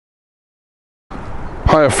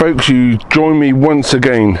Hiya folks, you join me once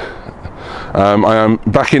again. I am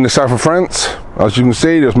back in the south of France. As you can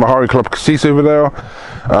see, there's my Harry Club Cassis over there.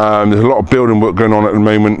 There's a lot of building work going on at the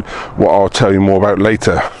moment, what I'll tell you more about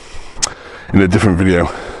later in a different video.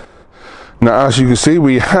 Now, as you can see,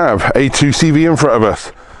 we have a 2CV in front of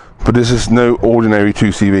us, but this is no ordinary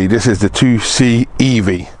 2CV. This is the 2C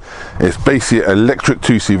EV. It's basically an electric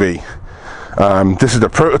 2CV. This is the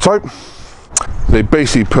prototype. They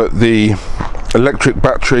basically put the electric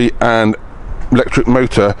battery and electric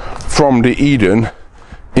motor from the Eden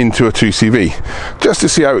into a 2CV, just to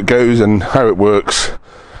see how it goes and how it works.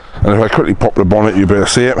 And if I quickly pop the bonnet, you'll be able to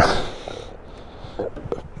see it.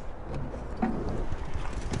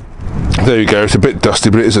 There you go. It's a bit dusty,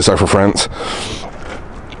 but it is the south of France.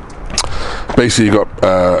 Basically, you've got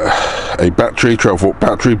a battery, 12-volt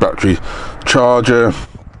battery charger.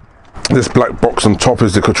 This black box on top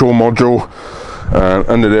is the control module.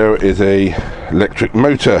 Under there is a electric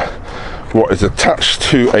motor, what is attached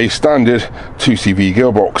to a standard 2CV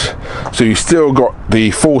gearbox. So you still got the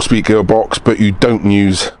 4-speed gearbox, but you don't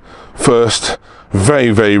use first,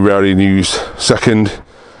 very rarely use second,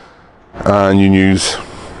 and you use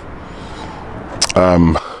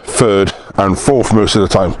third and fourth most of the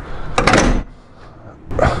time.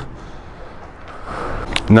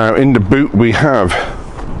 Now in the boot we have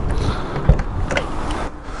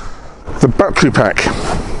the battery pack.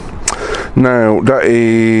 Now that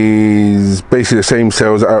is basically the same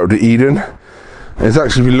cells out of the Eden. It's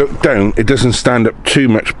actually, if you look down, it doesn't stand up too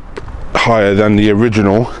much higher than the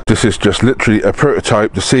original. This is just literally a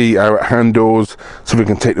prototype to see how it handles, so we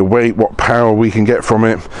can take the weight, what power we can get from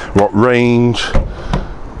it, what range.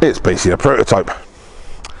 It's basically a prototype.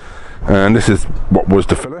 And this is what was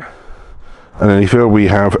the filler. And then here we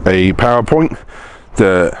have a power point.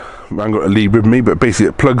 I haven't got a lead with me, but basically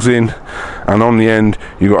it plugs in, and on the end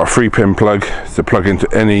you've got a 3-pin plug to plug into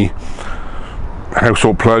any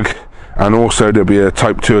household plug, and also there'll be a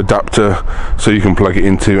type 2 adapter so you can plug it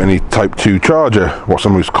into any type 2 charger, what's the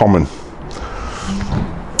most common.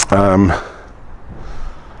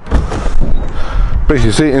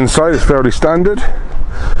 Basically, see inside it's fairly standard.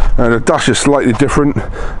 The dash is slightly different,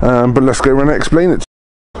 but let's go around and explain it.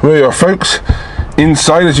 There you are folks.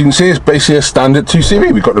 Inside, as you can see, it's basically a standard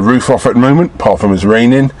 2CV. We've got the roof off at the moment, apart from it's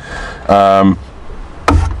raining.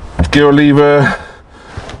 Gear lever,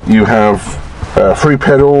 you have 3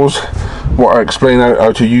 pedals. What I explain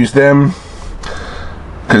how to use them,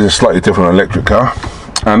 because it's slightly different on an electric car.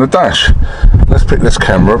 And the dash. Let's pick this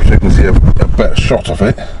camera up so you can see a better shot of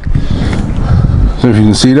it. So if you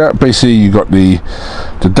can see that, basically you've got the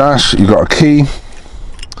dash, you've got a key.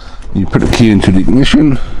 You put the key into the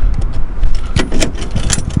ignition.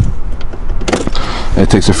 It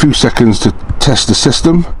takes a few seconds to test the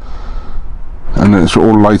system, and then it's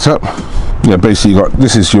all light up. Yeah, basically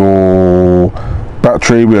this is your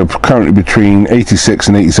battery. We're currently between 86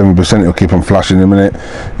 and 87%. It'll keep on flashing in a minute.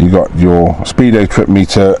 You've got your speedo, trip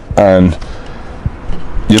meter, and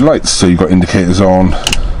your lights. So you've got indicators on,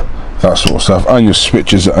 that sort of stuff, and your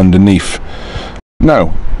switches underneath.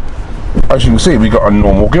 Now, as you can see, we've got a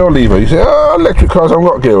normal gear lever. You say, oh, electric cars haven't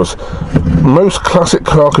got gears. Most classic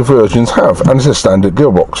car conversions have, and it's a standard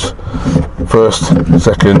gearbox. First,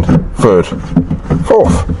 second, third,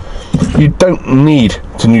 fourth. You don't need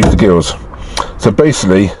to use the gears. So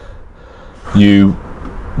basically,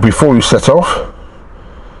 before you set off,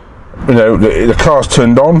 you know, the car's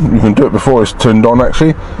turned on. You can do it before it's turned on.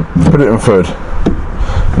 Actually, put it in third.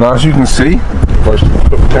 Now, as you can see, if I just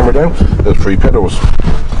put the camera down, there's 3 pedals.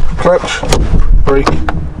 Clutch, brake,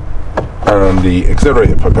 and the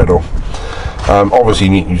accelerator pedal. Obviously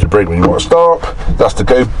you need to use the brake when you want to start. That's the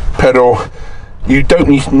go pedal. You don't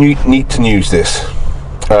need to use this.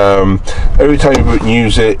 Every time you would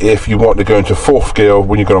use it if you want to go into 4th gear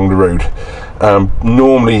when you go along the road.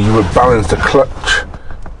 Normally you would balance the clutch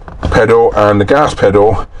pedal and the gas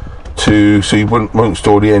pedal so you won't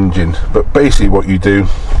stall the engine. But basically what you do,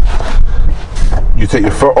 you take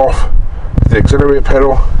your foot off the accelerator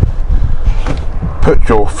pedal, put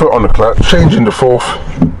your foot on the clutch, change into 4th,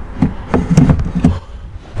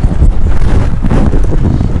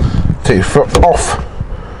 take your foot off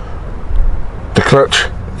the clutch,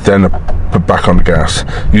 then put back on the gas.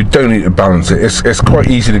 You don't need to balance it. It's quite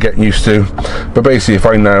easy to get used to. But basically, if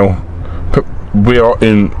I now we are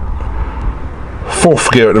in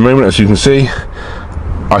 4th gear at the moment, as you can see.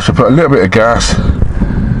 I should put a little bit of gas,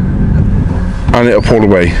 and it'll pull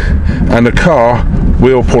away, and the car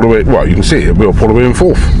will pull away. Well, you can see it will pull away in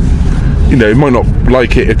 4th. You know, you might not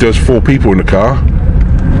like it if there's 4 people in the car,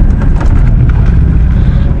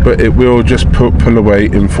 but it will just pull away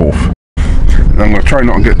in 4th. I'm going to try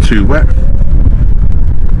not to get too wet.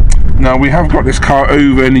 Now we have got this car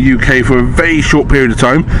over in the UK for a very short period of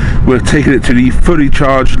time. We're taking it to the fully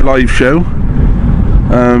charged live show.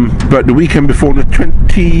 But the weekend before the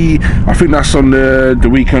I think that's on the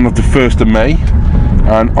weekend of the 1st of May.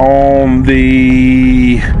 And on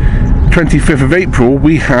the 25th of April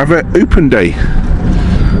we have an open day.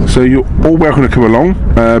 So you're all welcome to come along.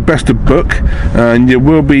 Best to book, and there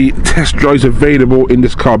will be test drives available in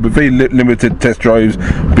this car, but very limited test drives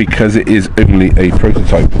because it is only a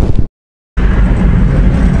prototype.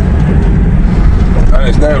 And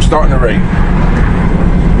it's now starting to rain.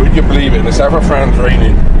 Would you believe it? In the south of France,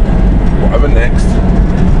 raining. Whatever next.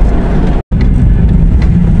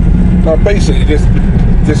 Now basically this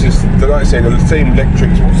is, like I say, the same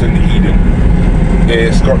electrics what's in the Eden.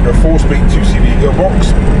 It's got the 4-speed 2CV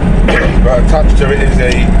gearbox, but attached to it is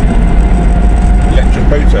a electric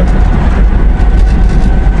motor.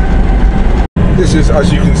 This is,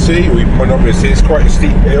 as you can see, we might not be able to see, it's quite a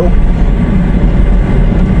steep hill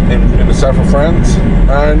in the south of France,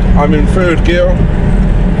 and I'm in 3rd gear,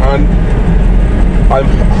 and I'm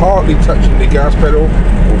hardly touching the gas pedal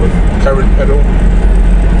or the current pedal,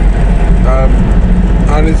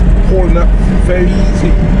 and it's pulling up very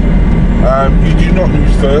easy. You do not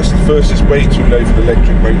use first. First is way too low for the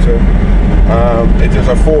electric motor. If there's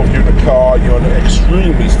a 4 of you in the car, you're on an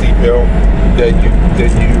extremely steep hill, then you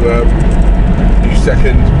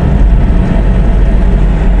second.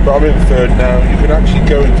 But I'm in 3rd now. You can actually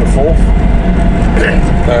go into 4th.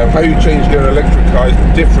 How you change to an electric car is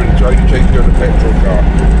different to how you change to a petrol car.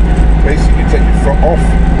 Basically, you take your foot off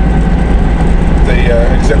the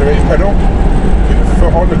accelerator pedal, put your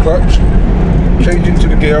foot on the clutch, change into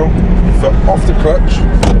the gear, foot off the clutch,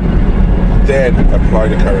 then apply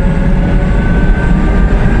the current.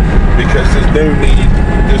 Because there's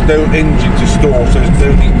no engine to store, so there's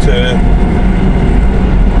no need to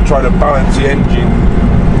try to balance the engine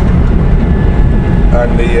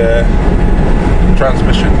and the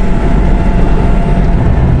transmission.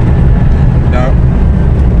 Now,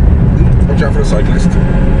 watch out for the cyclist.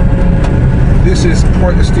 This is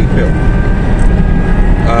quite a steep hill,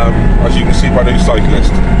 as you can see by those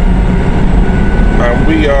cyclists. And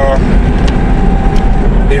we are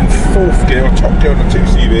in 4th gear, top gear on the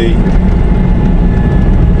 2CV,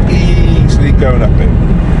 easily going up it.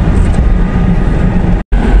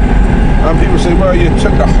 And people say, well, you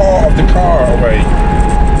took the heart of the car away.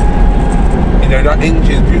 You know, that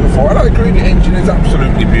engine is beautiful. And I agree, the engine is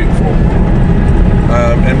absolutely beautiful.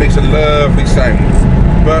 And it makes a lovely sound.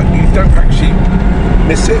 But you don't actually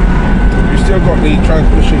miss it. You've still got the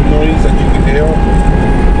transmission noise that you can hear.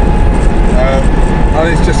 And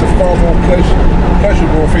it's just a far more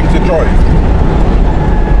pleasurable thing to drive.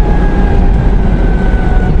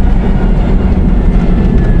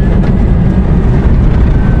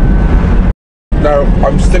 Now,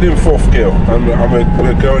 I'm still in 4th gear, and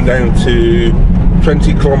we're going down to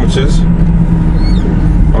 20 kilometres,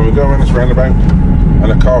 and we're going around this roundabout, and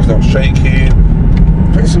the car's not shaking,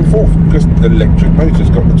 but it's in 4th, because the electric motor's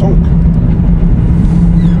got the torque,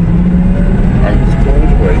 and it's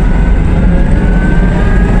pulled away.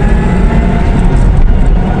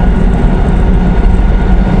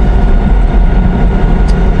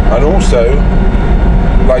 And also,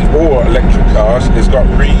 like all electric cars, it's got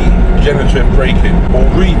regenerative braking, or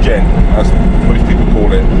regen as most people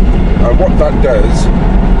call it. And what that does,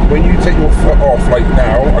 when you take your foot off, like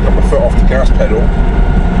now, I got my foot off the gas pedal,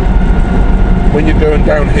 when you're going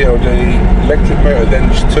downhill, the electric motor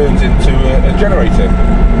then just turns into a generator,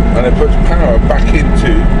 and it puts power back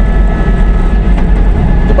into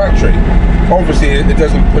the battery. Obviously it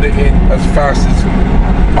doesn't put it in as fast as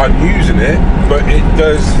I'm using it, but it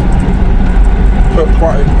does put a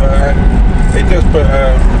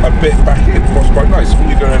bit back in. What's quite nice when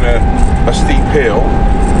you're going a steep hill.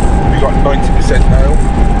 We got 90% now,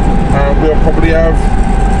 and we'll probably have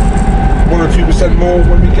 1 or 2% more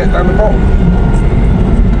when we get down the bottom.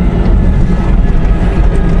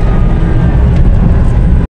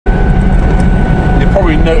 You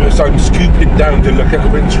probably notice I'm scooping down to look at the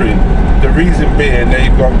windscreen. The reason being,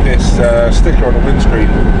 they've got this sticker on the windscreen,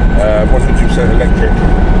 100% electric,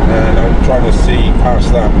 and I'm trying to see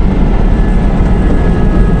past that.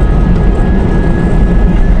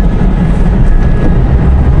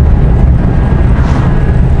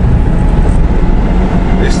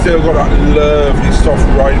 It's still got that lovely soft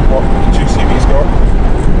ride what the 2CV's got.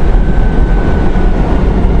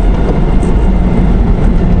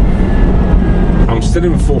 I'm still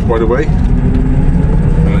in 4th, by the way,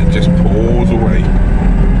 and it just pulls away.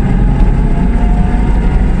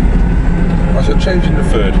 I should change in the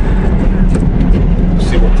 3rd.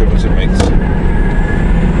 See what difference it makes. It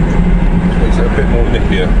makes it a bit more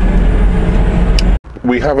nippier.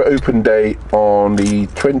 have an open day on the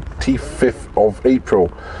 25th of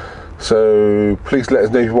April. So please let us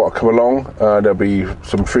know if you want to come along. There'll be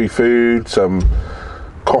some free food, some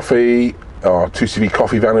coffee. Our 2CV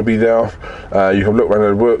coffee van will be there. You can look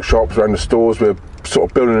around the workshops, around the stores. We're sort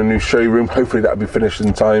of building a new showroom. Hopefully that'll be finished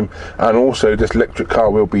in time. And also this electric car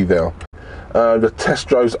will be there. The test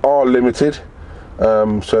drives are limited,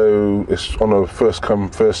 so it's on a first come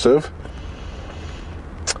first serve.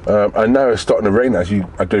 And now it's starting to rain, I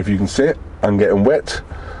don't know if you can see it. I'm getting wet,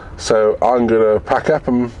 so I'm gonna pack up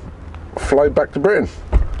and fly back to Burton.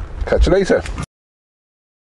 Catch you later.